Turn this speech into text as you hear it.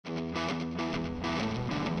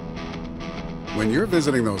When you're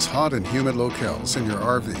visiting those hot and humid locales in your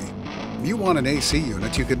RV, you want an AC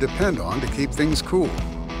unit you can depend on to keep things cool.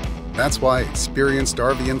 That's why experienced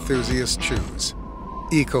RV enthusiasts choose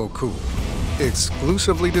EcoCool,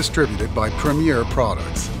 exclusively distributed by Premier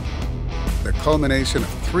Products. The culmination of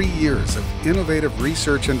 3 years of innovative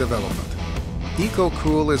research and development,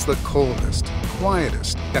 EcoCool is the coldest,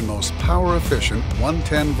 quietest, and most power-efficient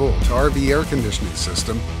 110-volt RV air conditioning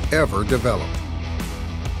system ever developed.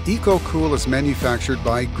 EcoCool is manufactured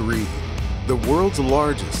by GREE, the world's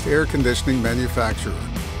largest air conditioning manufacturer.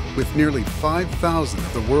 With nearly 5,000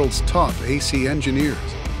 of the world's top AC engineers,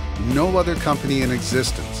 no other company in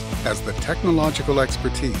existence has the technological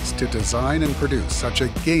expertise to design and produce such a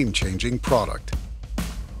game-changing product.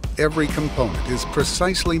 Every component is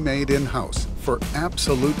precisely made in-house for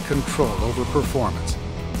absolute control over performance,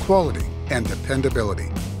 quality, and dependability.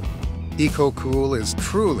 EcoCool is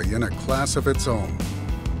truly in a class of its own.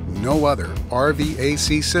 No other RV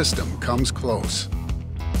AC system comes close.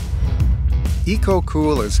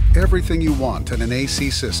 EcoCool is everything you want in an AC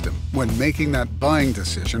system when making that buying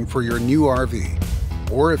decision for your new RV,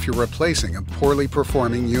 or if you're replacing a poorly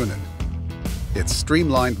performing unit. Its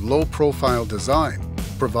streamlined low-profile design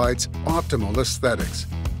provides optimal aesthetics,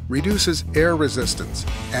 reduces air resistance,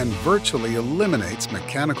 and virtually eliminates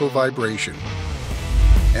mechanical vibration.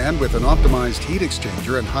 And with an optimized heat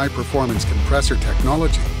exchanger and high-performance compressor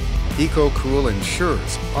technology, EcoCool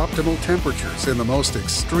ensures optimal temperatures in the most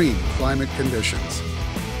extreme climate conditions.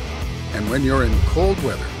 And when you're in cold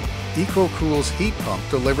weather, EcoCool's heat pump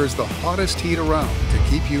delivers the hottest heat around to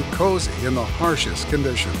keep you cozy in the harshest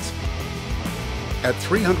conditions. At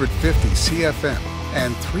 350 CFM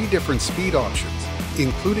and 3 different speed options,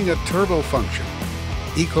 including a turbo function,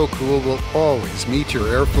 EcoCool will always meet your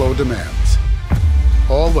airflow demands,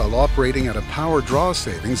 all while operating at a power draw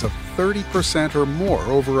savings of 30% or more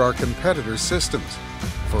over our competitors' systems.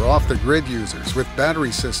 For off-the-grid users with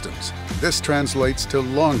battery systems, this translates to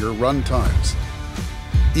longer run times.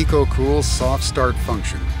 EcoCool's soft start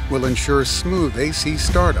function will ensure smooth AC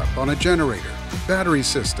startup on a generator, battery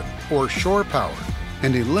system, or shore power,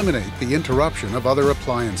 and eliminate the interruption of other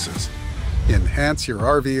appliances. Enhance your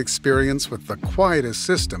RV experience with the quietest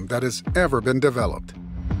system that has ever been developed.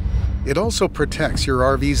 It also protects your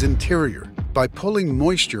RV's interior by pulling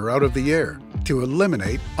moisture out of the air to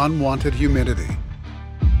eliminate unwanted humidity.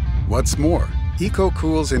 What's more,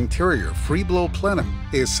 EcoCool's interior free-blow plenum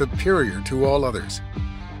is superior to all others.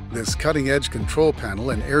 This cutting-edge control panel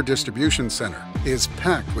and air distribution center is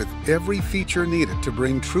packed with every feature needed to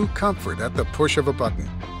bring true comfort at the push of a button.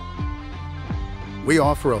 We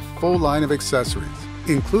offer a full line of accessories,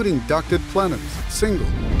 including ducted plenums, single,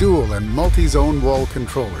 dual, and multi-zone wall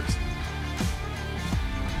controllers.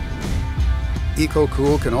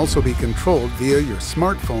 EcoCool can also be controlled via your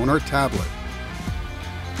smartphone or tablet.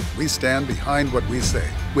 We stand behind what we say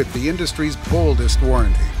with the industry's boldest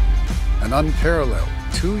warranty, an unparalleled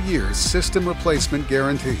 2-year system replacement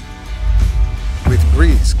guarantee. With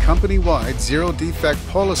GREE's company-wide zero-defect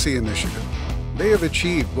policy initiative, they have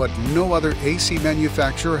achieved what no other AC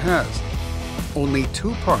manufacturer has. Only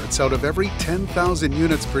 2 parts out of every 10,000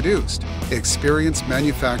 units produced experience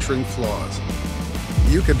manufacturing flaws.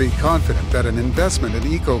 You can be confident that an investment in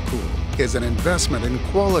EcoCool is an investment in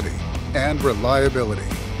quality and reliability.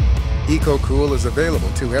 EcoCool is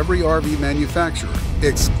available to every RV manufacturer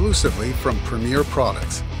exclusively from Premier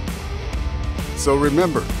Products. So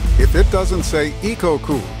remember, if it doesn't say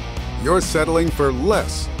EcoCool, you're settling for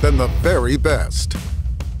less than the very best.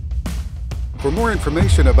 For more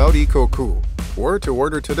information about EcoCool or to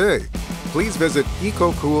order today, please visit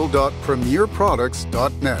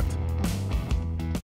ecocool.premierproducts.net.